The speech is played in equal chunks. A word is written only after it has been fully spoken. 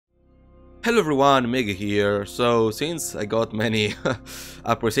Hello everyone, Mege here. So since I got many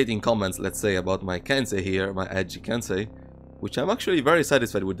appreciating comments, let's say, about my Kensei here, my edgy Kensei, which I'm actually very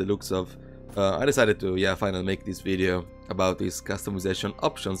satisfied with the looks of, I decided to finally make this video about these customization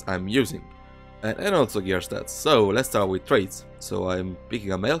options I'm using. And also gear stats. So let's start with traits. So I'm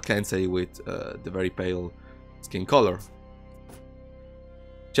picking a male Kensei with the very pale skin color.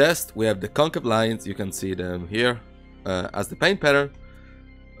 Chest, we have the concave lines, you can see them here. As the paint pattern,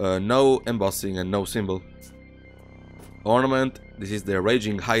 no embossing and no symbol. Ornament, this is the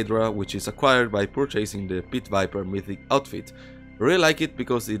Raging Hydra, which is acquired by purchasing the Pit Viper mythic outfit. Really like it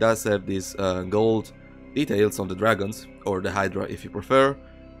because it does have these gold details on the dragons, or the Hydra if you prefer,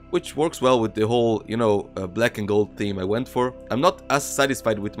 which works well with the whole, black and gold theme I went for. I'm not as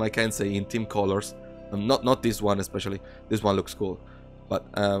satisfied with my Kensei in team colors, not this one especially. This one looks cool, but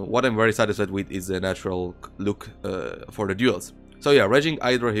what I'm very satisfied with is the natural look for the duels. So yeah, Raging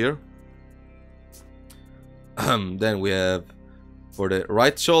Hydra here. Then we have, for the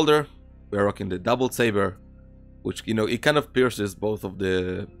right shoulder, we're rocking the double saber, which it kind of pierces both of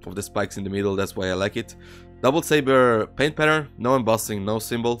the spikes in the middle. That's why I like it. Double saber paint pattern, no embossing, no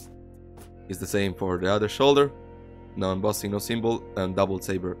symbol. Is the same for the other shoulder, no embossing, no symbol, and double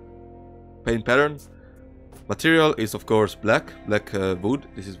saber paint pattern. Material is of course black wood.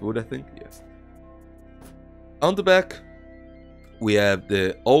 This is wood, I think. Yes. On the back, we have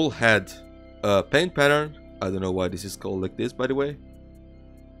the owl head paint pattern. I don't know why this is called like this, by the way.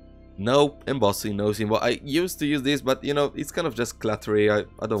 No embossing, no symbol. I used to use this, but it's kind of just cluttery.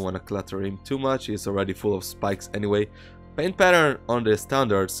 I don't want to clutter him too much. He's already full of spikes anyway. Paint pattern on the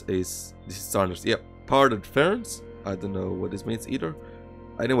standards is, this is standards, yep. Parted ferns. I don't know what this means either.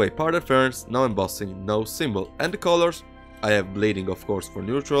 Anyway, parted ferns, no embossing, no symbol. And the colors, I have bleeding of course for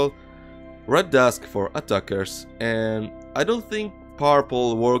neutral, red dusk for attackers, and I don't think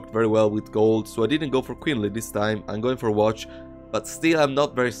purple worked very well with gold, so I didn't go for Queenly this time. I'm going for watch, but still I'm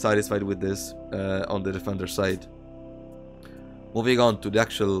not very satisfied with this on the defender side. Moving on to the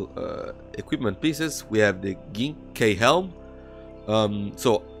actual equipment pieces, we have the Kensei helm.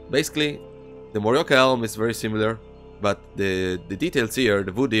 So basically the Morioka helm is very similar, but the details here,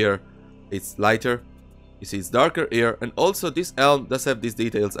 the wood here, it's lighter. You see it's darker here, and also this helm does have these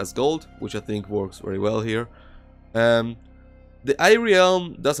details as gold, which I think works very well here. The Ivory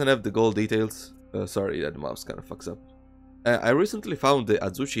helm doesn't have the gold details. Sorry, that mouse kind of fucks up. I recently found the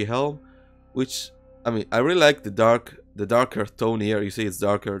Azuchi helm, which, I mean, I really like the darker tone here. You see it's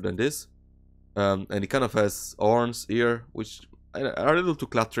darker than this. And it kind of has horns here, which are a little too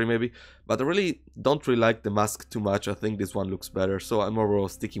cluttery maybe. But I really don't like the mask too much. I think this one looks better, so I'm overall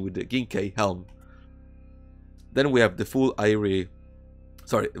sticking with the Kensei helm. Then we have the full Ivory...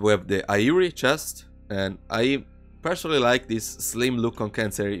 Sorry, we have the Ivory chest, and I personally like this slim look on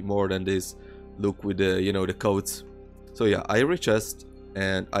Kensei more than this look with the, the coats. So yeah, Ivory chest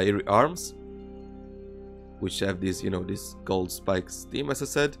and Ivory arms, which have this, this gold spikes theme, as I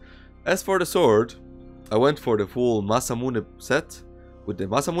said. As for the sword, I went for the full Masamune set with the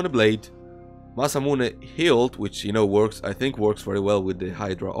Masamune blade, Masamune hilt, which works, I think works very well with the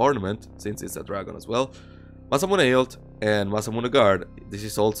Hydra ornament since it's a dragon as well. Masamune hilt and Masamune guard. This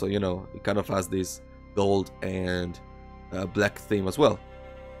is also, it kind of has this gold and black theme as well.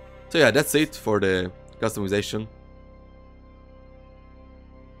 So yeah, that's it for the customization.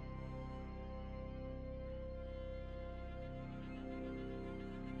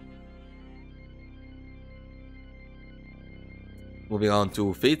 Moving on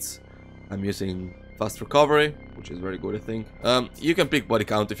to feats, I'm using fast recovery, which is very good, I think. You can pick body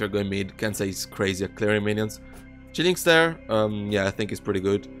count if you're going mid. Kensei is crazy at clearing minions. Chilling stare, yeah, I think it's pretty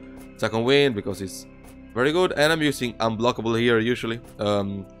good. Second wind because it's very good, and I'm using unblockable here usually.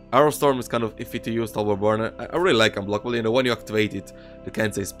 Arrow storm is kind of iffy to use. Stalwart burner, I really like unblockable. When you activate it, the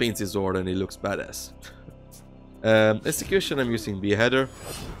Kensei spins his sword and it looks badass. Execution, I'm using beheader.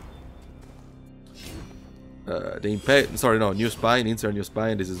 New spine, insert new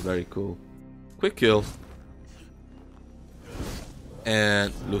spine. This is very cool. Quick kill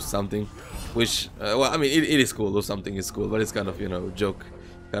and lose something, which well, I mean, it is cool. Lose something is cool, but it's kind of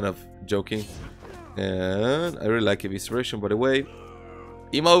joking. And I really like evisceration, by the way.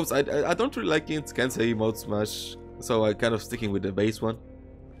 Emotes, I don't really like Kensei emotes much, so I'm kind of sticking with the base one.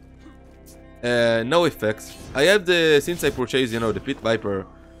 No effects. I have since I purchased, the Pit Viper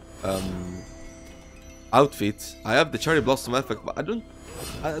outfit, I have the Cherry Blossom effect, but I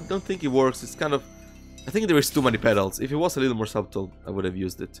don't think it works. It's kind of, I think there is too many petals. If it was a little more subtle, I would have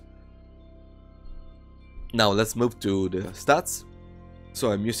used it. Now let's move to the stats.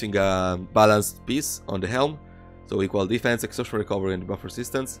 So I'm using a balanced piece on the helm, so equal defense, exhaustion recovery, and buff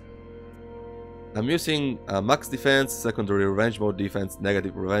resistance. I'm using max defense, secondary revenge mode defense,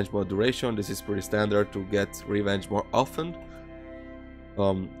 negative revenge mode duration. This is pretty standard to get revenge more often.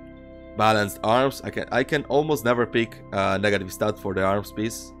 Balanced arms. I can almost never pick negative stat for the arms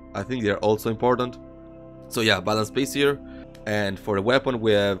piece. I think they're also important. So yeah, balanced piece here. And for the weapon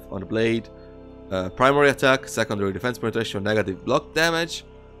we have on the blade, primary attack, secondary defense penetration, negative block damage.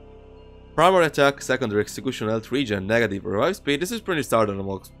 Primary attack, secondary execution health regen, negative revive speed. This is pretty standard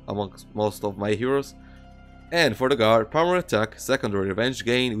amongst most of my heroes. And for the guard, primary attack, secondary revenge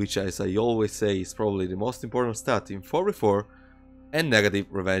gain, which as I always say is probably the most important stat in 4v4, and negative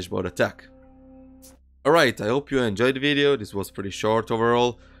revenge mode attack. Alright, I hope you enjoyed the video. This was pretty short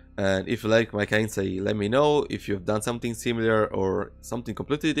overall. And if you like my Kensei, let me know. If you've done something similar or something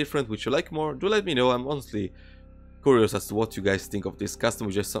completely different which you like more, do let me know. I'm honestly curious as to what you guys think of these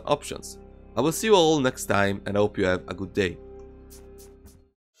customization options. I will see you all next time and I hope you have a good day.